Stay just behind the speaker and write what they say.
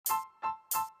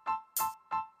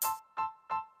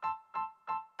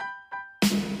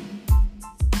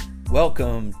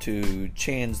Welcome to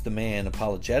Chan's the Man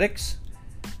Apologetics.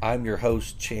 I'm your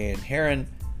host, Chan Heron,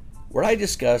 where I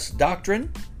discuss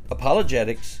doctrine,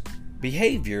 apologetics,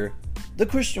 behavior, the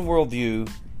Christian worldview,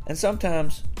 and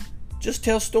sometimes just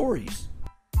tell stories.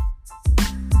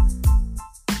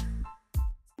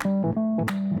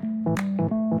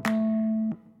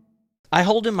 I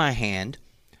hold in my hand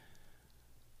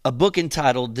a book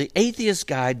entitled The Atheist's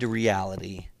Guide to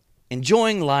Reality,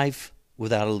 Enjoying Life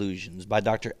Without Illusions by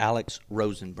Dr. Alex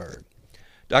Rosenberg.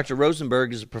 Dr.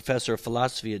 Rosenberg is a professor of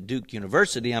philosophy at Duke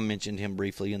University. I mentioned him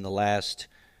briefly in the last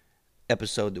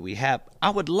episode that we have. I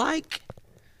would like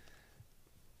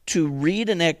to read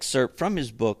an excerpt from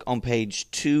his book on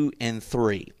page 2 and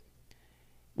 3.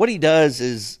 What he does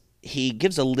is he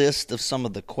gives a list of some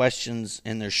of the questions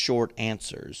and their short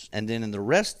answers, and then in the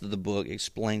rest of the book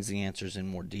explains the answers in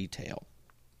more detail.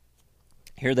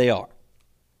 Here they are.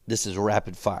 This is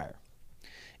rapid fire.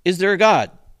 Is there a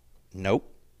God?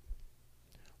 Nope.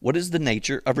 What is the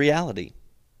nature of reality?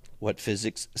 What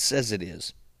physics says it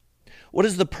is. What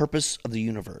is the purpose of the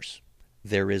universe?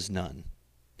 There is none.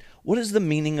 What is the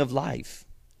meaning of life?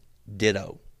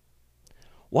 Ditto.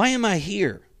 Why am I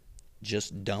here?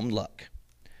 Just dumb luck.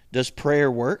 Does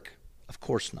prayer work? Of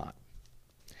course not.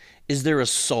 Is there a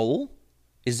soul?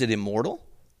 Is it immortal?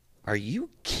 Are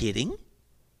you kidding?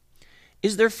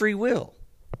 Is there free will?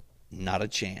 Not a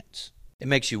chance. It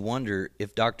makes you wonder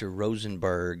if Dr.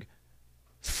 Rosenberg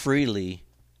freely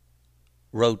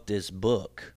wrote this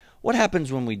book. What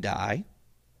happens when we die?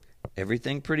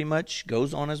 Everything pretty much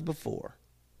goes on as before,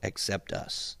 except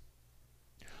us.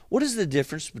 What is the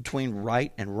difference between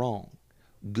right and wrong,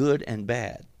 good and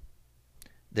bad?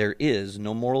 There is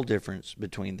no moral difference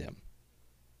between them.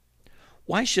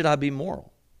 Why should I be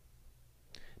moral?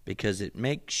 Because it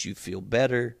makes you feel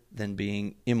better than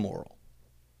being immoral.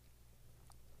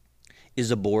 Is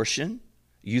abortion,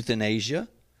 euthanasia,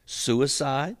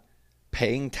 suicide,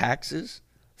 paying taxes,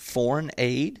 foreign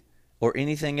aid, or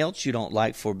anything else you don't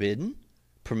like forbidden,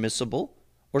 permissible,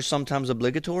 or sometimes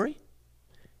obligatory?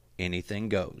 Anything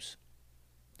goes.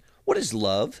 What is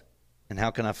love, and how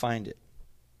can I find it?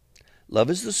 Love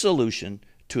is the solution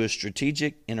to a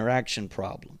strategic interaction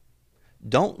problem.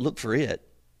 Don't look for it.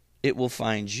 It will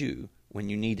find you when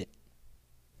you need it.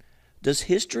 Does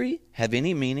history have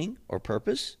any meaning or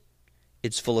purpose?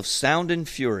 It's full of sound and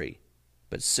fury,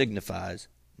 but signifies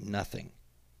nothing.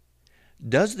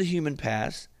 Does the human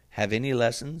past have any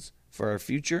lessons for our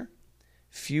future?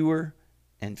 Fewer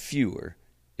and fewer,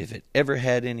 if it ever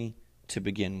had any to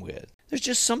begin with. There's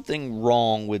just something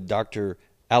wrong with Dr.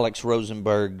 Alex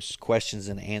Rosenberg's questions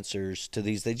and answers to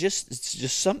these. It's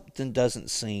just something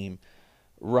doesn't seem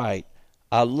right.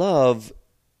 I love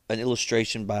an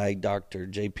illustration by Dr.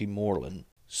 J.P. Moreland.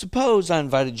 Suppose I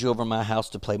invited you over to my house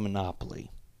to play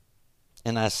Monopoly.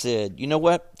 And I said, you know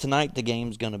what? Tonight the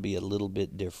game's going to be a little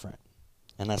bit different.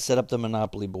 And I set up the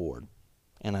Monopoly board.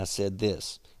 And I said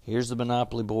this. Here's the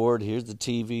Monopoly board. Here's the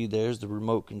TV. There's the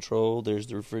remote control. There's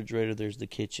the refrigerator. There's the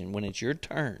kitchen. When it's your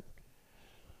turn,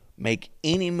 make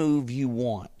any move you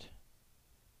want.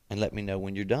 And let me know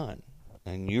when you're done.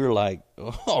 And you're like,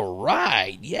 all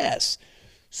right, yes.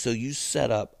 So you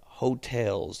set up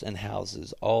hotels and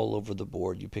houses all over the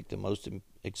board. You pick the most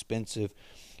expensive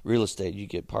real estate. You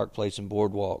get Park Place and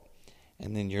Boardwalk.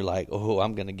 And then you're like, oh,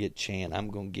 I'm going to get Chan. I'm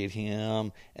going to get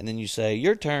him. And then you say,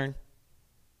 your turn.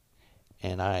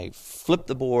 And I flip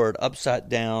the board upside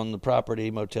down. The property,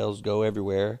 motels go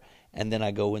everywhere. And then I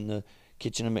go in the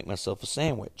kitchen and make myself a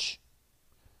sandwich.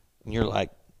 And you're like,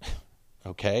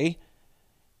 okay.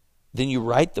 Then you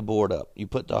write the board up. You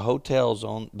put the hotels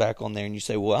back on there, and you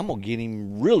say, well, I'm going to get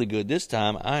him really good this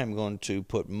time. I am going to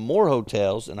put more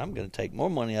hotels, and I'm going to take more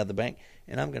money out of the bank,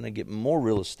 and I'm going to get more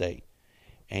real estate.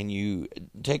 And you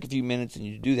take a few minutes, and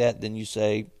you do that. Then you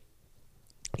say,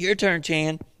 your turn,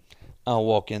 Chan. I'll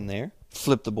walk in there,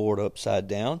 flip the board upside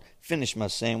down, finish my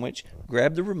sandwich,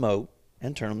 grab the remote,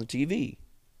 and turn on the TV.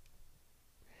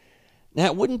 Now,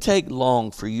 it wouldn't take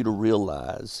long for you to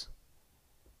realize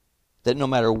that no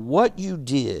matter what you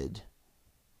did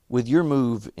with your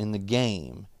move in the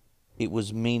game, it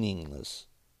was meaningless.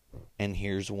 And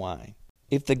here's why.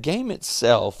 If the game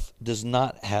itself does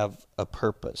not have a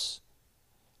purpose,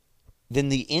 then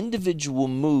the individual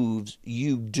moves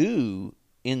you do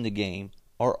in the game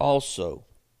are also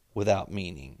without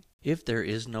meaning. If there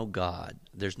is no God,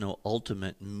 there's no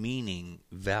ultimate meaning,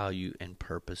 value, and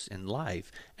purpose in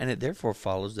life, and it therefore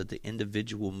follows that the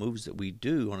individual moves that we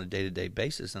do on a day-to-day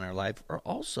basis in our life are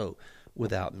also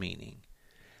without meaning.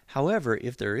 However,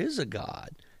 if there is a God,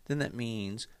 then that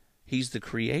means He's the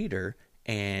creator,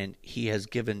 and He has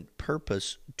given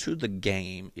purpose to the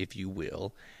game, if you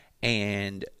will,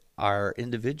 and our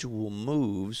individual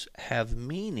moves have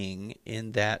meaning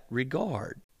in that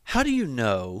regard. How do you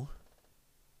know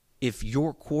if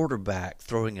your quarterback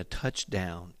throwing a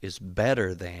touchdown is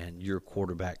better than your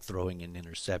quarterback throwing an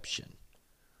interception?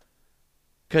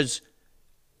 Because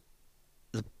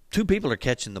the two people are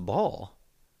catching the ball.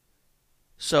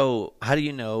 So how do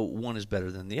you know one is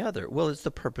better than the other? Well, it's the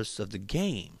purpose of the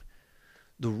game.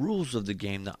 The rules of the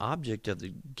game, the object of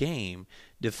the game,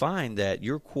 define that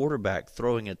your quarterback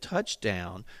throwing a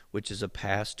touchdown, which is a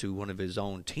pass to one of his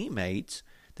own teammates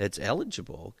that's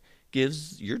eligible,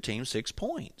 gives your team 6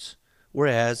 points.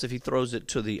 Whereas if he throws it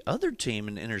to the other team,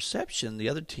 an interception, the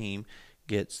other team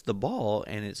gets the ball,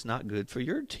 and it's not good for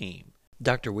your team.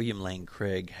 Dr. William Lane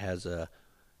Craig has a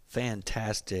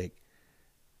fantastic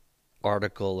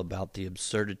article about the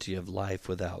absurdity of life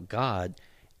without God,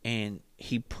 and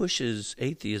he pushes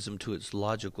atheism to its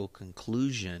logical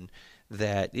conclusion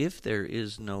that if there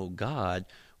is no God,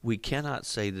 we cannot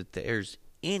say that there's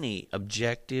any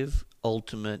objective,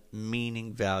 ultimate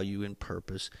meaning, value, and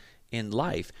purpose in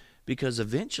life, because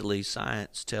eventually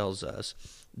science tells us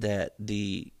that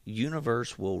the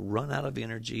universe will run out of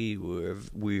energy.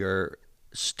 We are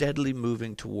steadily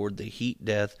moving toward the heat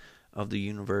death of the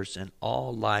universe, and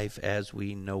all life as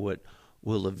we know it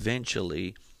will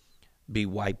eventually be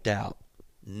wiped out.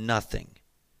 Nothing.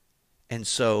 And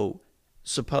so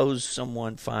suppose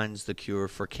someone finds the cure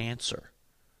for cancer.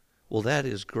 Well, that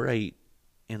is great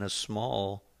in a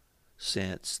small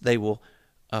sense. They will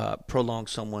prolong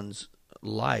someone's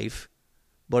life,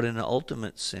 but in an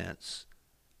ultimate sense,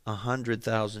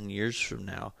 100,000 years from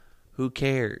now, who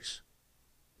cares?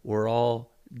 We're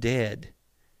all dead.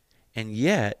 And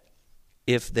yet,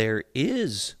 if there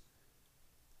is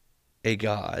a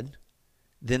God,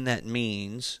 then that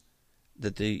means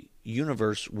that the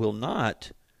universe will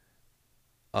not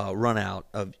run out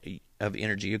of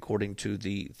energy according to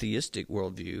the theistic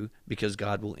worldview, because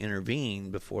God will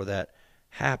intervene before that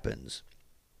happens.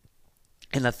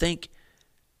 And I think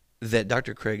that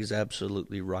Dr. Craig is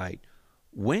absolutely right.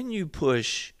 When you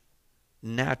push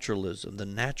naturalism, the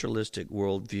naturalistic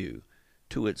worldview,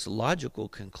 to its logical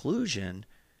conclusion,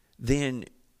 then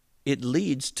it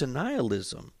leads to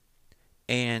nihilism.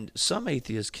 And some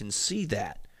atheists can see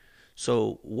that.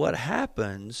 So what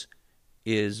happens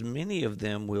is many of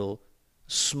them will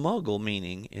smuggle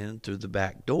meaning in through the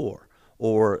back door,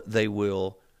 or they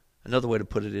will, another way to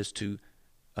put it is to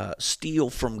steal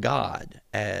from God,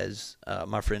 as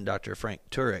my friend Dr. Frank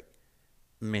Turek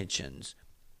mentions.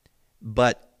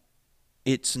 But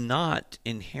it's not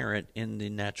inherent in the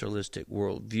naturalistic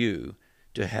worldview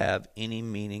to have any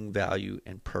meaning, value,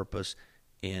 and purpose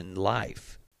in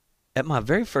life. At my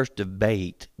very first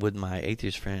debate with my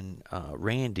atheist friend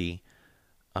Randy,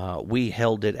 we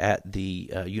held it at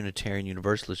the Unitarian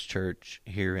Universalist Church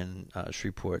here in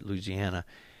Shreveport, Louisiana.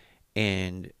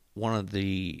 And one of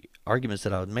the arguments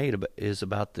that I made is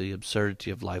about the absurdity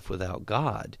of life without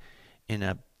God. And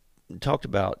I talked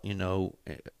about,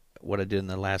 what I did in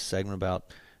the last segment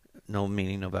about no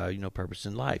meaning, no value, no purpose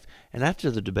in life. And after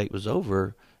the debate was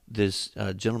over, this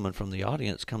gentleman from the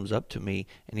audience comes up to me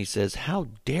and he says, "How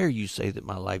dare you say that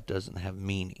my life doesn't have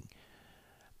meaning?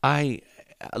 I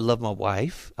love my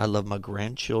wife. I love my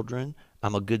grandchildren.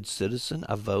 I'm a good citizen.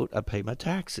 I vote. I pay my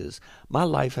taxes. My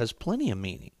life has plenty of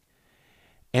meaning."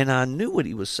 And I knew what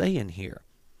he was saying here.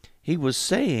 He was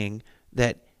saying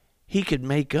that he could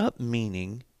make up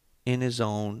meaning in his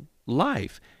own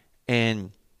life.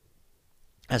 And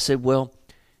I said, well,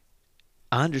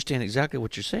 I understand exactly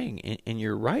what you're saying, and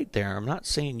you're right there. I'm not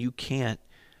saying you can't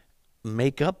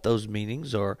make up those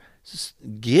meanings or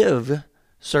give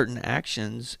certain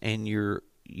actions and your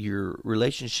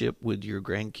relationship with your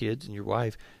grandkids and your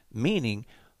wife meaning,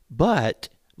 but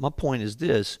my point is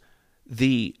this: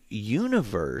 the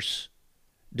universe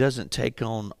doesn't take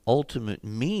on ultimate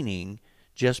meaning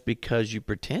just because you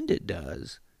pretend it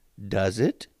does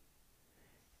it?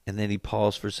 And then he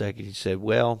paused for a second. He said,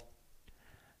 well,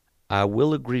 I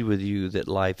will agree with you that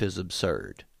life is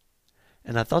absurd.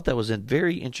 And I thought that was a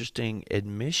very interesting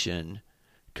admission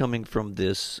coming from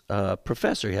this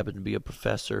professor. He happened to be a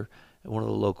professor at one of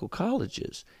the local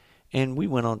colleges. And we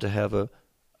went on to have a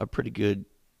pretty good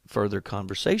further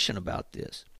conversation about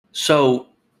this. So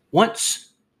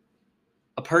once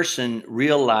a person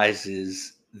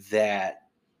realizes that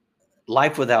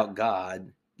life without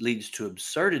God leads to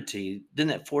absurdity, then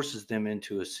that forces them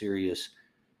into a serious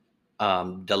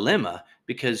dilemma,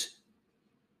 because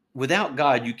without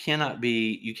God, you cannot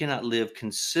live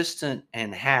consistent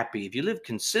and happy. If you live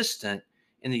consistent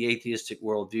in the atheistic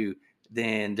worldview,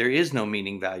 then there is no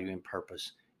meaning, value, and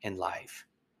purpose in life.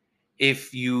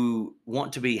 If you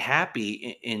want to be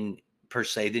happy in per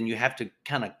se, then you have to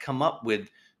kind of come up with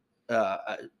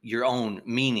your own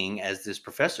meaning, as this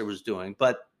professor was doing.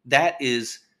 But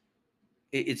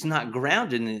it's not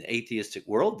grounded in an atheistic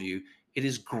worldview. It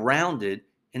is grounded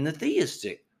in the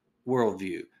theistic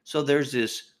worldview. So there's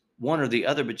this one or the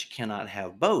other, but you cannot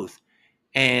have both.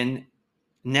 And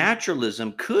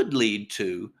naturalism could lead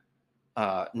to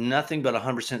nothing but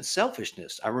 100%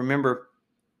 selfishness. I remember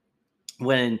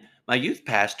when my youth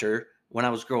pastor, when I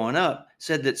was growing up,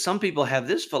 said that some people have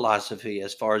this philosophy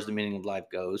as far as the meaning of life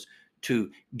goes: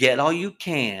 to get all you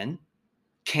can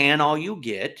all you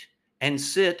get, and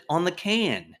sit on the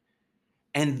can.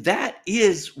 And that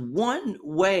is one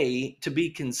way to be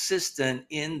consistent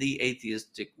in the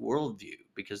atheistic worldview,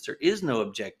 because there is no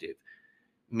objective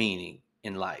meaning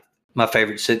in life. My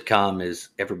favorite sitcom is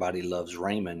Everybody Loves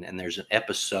Raymond, and there's an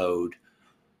episode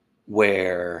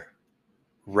where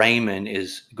Raymond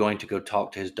is going to go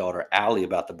talk to his daughter Allie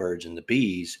about the birds and the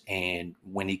bees. And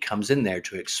when he comes in there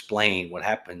to explain what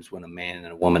happens when a man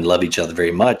and a woman love each other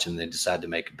very much and they decide to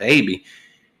make a baby,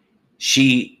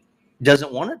 she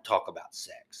doesn't want to talk about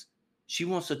sex. She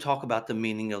wants to talk about the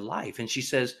meaning of life. And she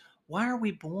says, why are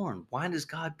we born? Why does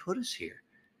God put us here?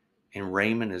 And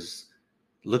Raymond is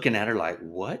looking at her like,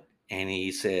 what? And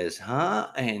he says, huh?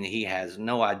 And he has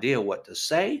no idea what to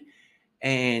say.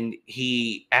 And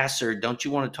he asks her, don't you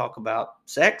want to talk about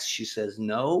sex? She says,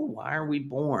 no. Why are we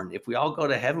born? If we all go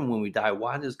to heaven when we die,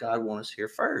 why does God want us here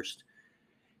first?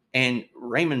 And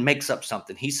Raymond makes up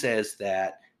something. He says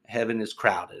that heaven is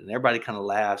crowded, and everybody kind of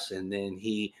laughs, and then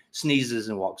he sneezes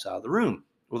and walks out of the room.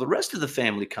 Well, the rest of the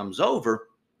family comes over,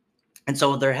 and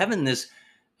so they're having this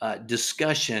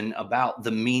discussion about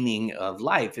the meaning of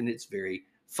life, and it's very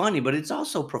funny, but it's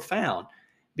also profound,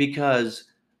 because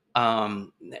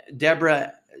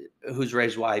Deborah, who's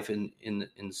Ray's wife in the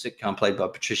sitcom played by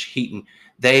Patricia Heaton,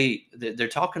 they're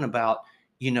talking about,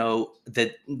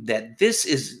 that this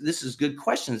is good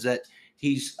questions, that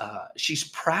she's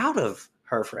proud of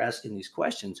her for asking these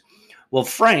questions. Well,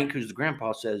 Frank, who's the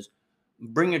grandpa, says,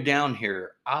 bring her down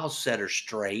here, I'll set her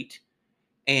straight.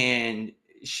 And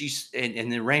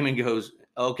and then Raymond goes,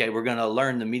 okay, we're going to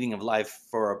learn the meaning of life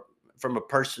from a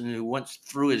person who once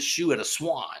threw his shoe at a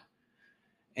swan.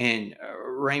 And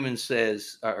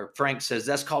Frank says,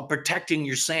 that's called protecting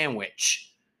your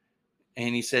sandwich.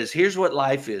 And he says, here's what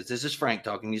life is. This is Frank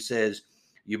talking. He says,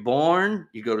 you're born,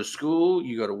 you go to school,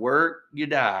 you go to work, you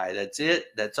die. That's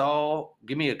it. That's all.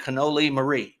 Give me a cannoli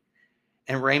Marie.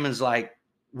 And Raymond's like,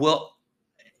 well,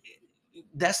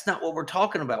 that's not what we're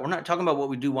talking about. We're not talking about what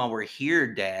we do while we're here,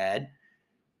 Dad.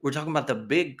 We're talking about the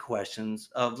big questions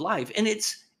of life. And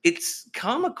it's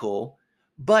comical,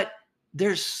 but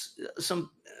there's some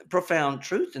profound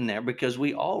truth in there, because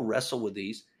we all wrestle with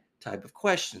these type of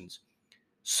questions.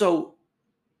 So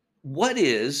what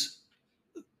is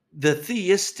the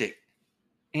theistic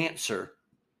answer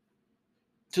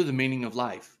to the meaning of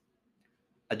life?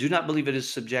 I do not believe it is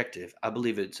subjective. I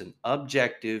believe it's an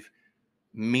objective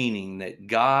meaning that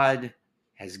God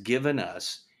has given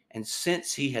us. And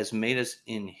since he has made us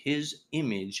in his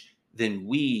image, then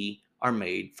we are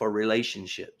made for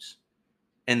relationships.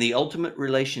 And the ultimate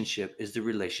relationship is the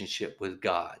relationship with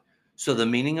God. So the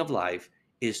meaning of life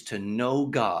is to know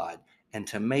God and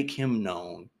to make him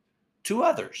known to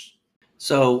others.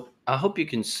 So I hope you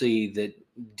can see that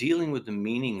dealing with the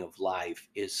meaning of life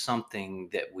is something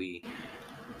that we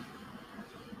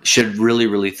should really,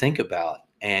 really think about.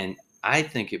 And I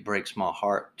think it breaks my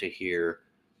heart to hear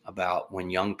about when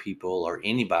young people or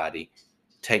anybody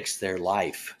takes their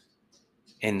life,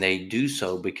 and they do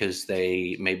so because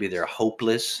maybe they're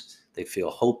hopeless. They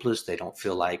feel hopeless. They don't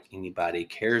feel like anybody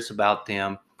cares about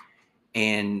them.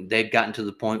 And they've gotten to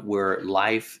the point where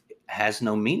life has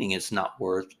no meaning. It's not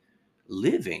worth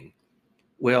living.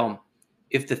 Well,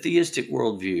 if the theistic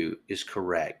worldview is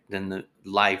correct, then the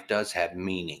life does have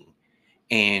meaning.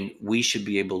 And we should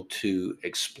be able to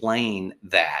explain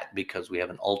that, because we have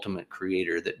an ultimate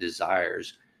creator that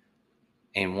desires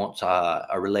and wants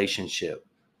a relationship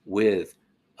with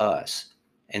us.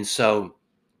 And so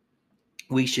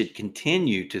we should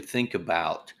continue to think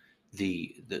about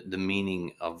the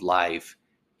meaning of life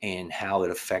and how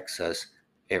it affects us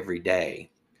every day.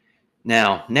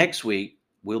 Now, next week,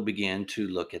 we'll begin to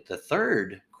look at the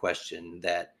third question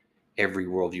that every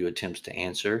worldview attempts to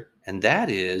answer, and that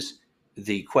is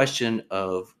the question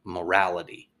of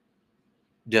morality.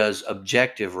 Does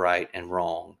objective right and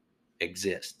wrong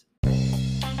exist?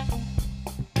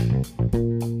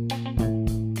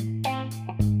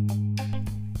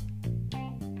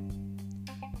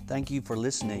 Thank you for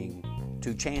listening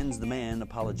to Chan's the Man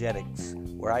Apologetics,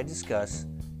 where I discuss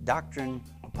doctrine,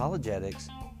 apologetics,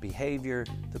 behavior,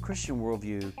 the Christian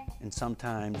worldview, and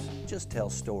sometimes just tell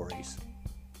stories.